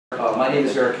My name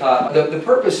is Eric. The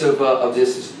purpose of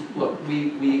this is, look,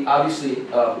 we obviously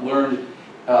learned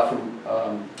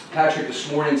from Patrick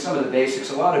this morning some of the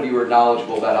basics. A lot of you are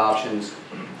knowledgeable about options.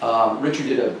 Richard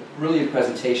did a brilliant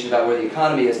presentation about where the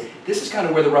economy is. This is kind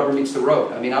of where the rubber meets the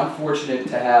road. I mean, I'm fortunate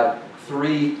to have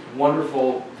three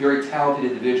wonderful, very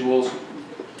talented individuals.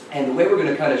 And the way we're going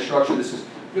to kind of structure this is,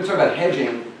 we're going to talk about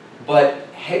hedging, but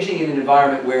hedging in an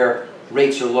environment where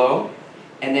rates are low,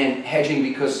 and then hedging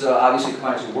because obviously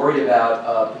clients are worried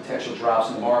about potential drops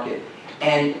in the market.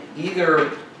 And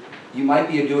either you might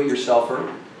be a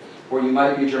do-it-yourselfer, or you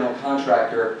might be a general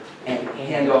contractor and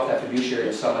hand off that fiduciary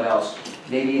to someone else,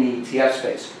 maybe in the ETF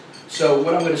space. So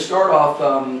what I'm going to start off,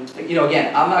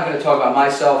 again, I'm not going to talk about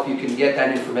myself. You can get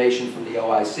that information from the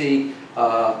OIC.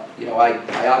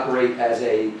 I operate as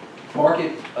a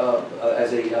market,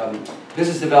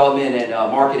 business development and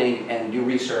marketing and do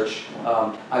research.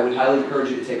 I would highly encourage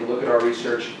you to take a look at our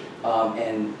research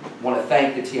and want to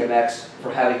thank the TMX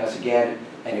for having us again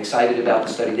and excited about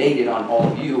the study they did on all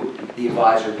of you, the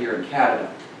advisor here in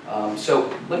Canada.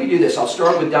 So let me do this. I'll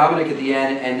start with Dominic at the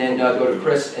end and then go to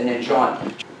Chris and then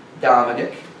John.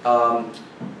 Dominic,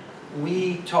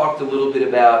 we talked a little bit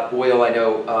about oil. I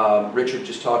know Richard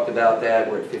just talked about that.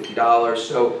 We're at $50.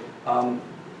 So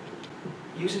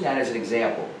using that as an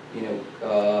example,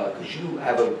 because you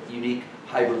have a unique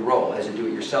hybrid role as a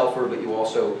do-it-yourselfer, but you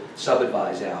also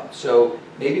sub-advise out. So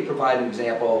maybe provide an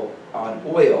example on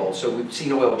oil. So we've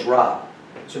seen oil drop.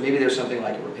 So maybe there's something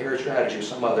like a repair strategy or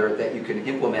some other that you can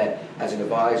implement as an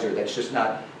advisor that's just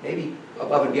not maybe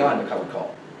above and beyond the covered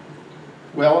call.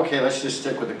 Well, okay, let's just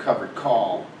stick with the covered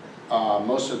call.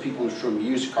 Most of the people in this room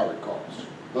use covered calls.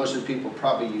 Most of the people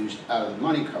probably used out of the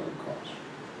money covered calls.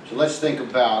 So let's think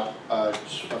about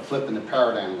flipping the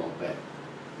paradigm a little bit.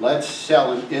 Let's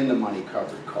sell an in-the-money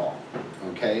covered call,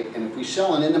 okay? And if we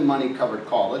sell an in-the-money covered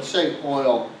call, let's say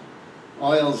oil's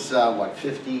what,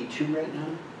 52 right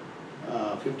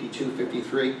now? 52,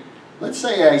 53. Let's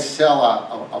say I sell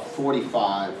a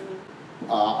 45.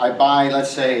 I buy,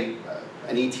 let's say,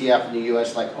 an ETF in the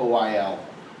U.S. like OIL.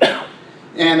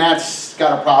 And that's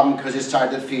got a problem because it's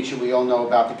tied to the future. We all know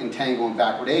about the contango and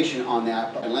backwardation on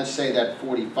that. And let's say that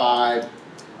 45, it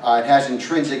has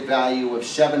intrinsic value of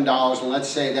 $7, and let's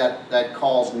say that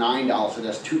call's $9, so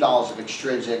that's $2 of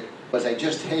extrinsic. Because I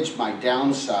just hedged my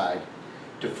downside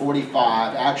to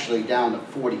 45, actually down to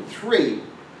 43.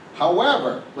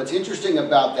 However, what's interesting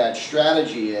about that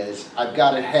strategy is I've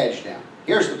got it hedged now.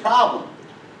 Here's the problem.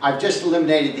 I've just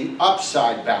eliminated the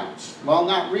upside bounce. Well,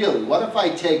 not really. What if I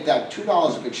take that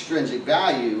 $2 of extrinsic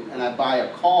value and I buy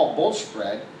a call bull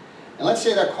spread? And let's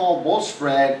say that call bull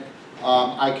spread,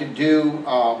 I could do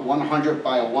 100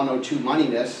 by a 102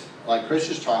 moneyness, like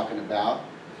Chris is talking about.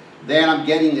 Then I'm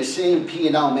getting the same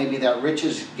P&L maybe that Rich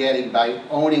is getting by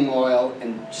owning oil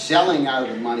and selling out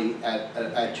of the money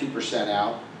at 2%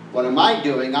 out. What am I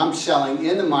doing? I'm selling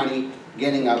in the money,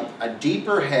 getting a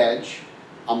deeper hedge.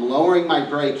 I'm lowering my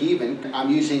break even.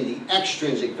 I'm using the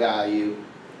extrinsic value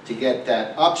to get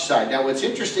that upside. Now what's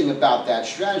interesting about that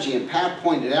strategy, and Pat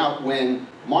pointed out, when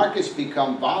markets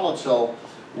become volatile,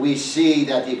 we see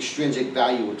that the extrinsic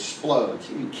value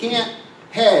explodes. You can't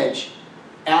hedge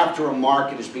after a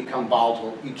market has become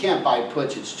volatile. You can't buy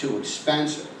puts, it's too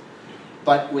expensive.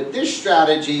 But with this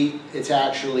strategy, it's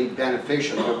actually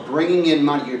beneficial. You're bringing in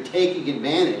money, you're taking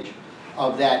advantage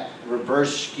of that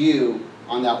reverse skew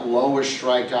on that lower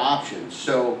strike option.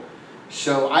 So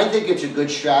I think it's a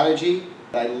good strategy.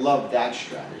 I love that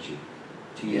strategy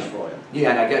to use for oil. Yeah,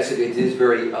 and I guess it is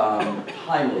very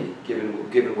timely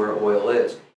given where oil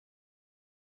is.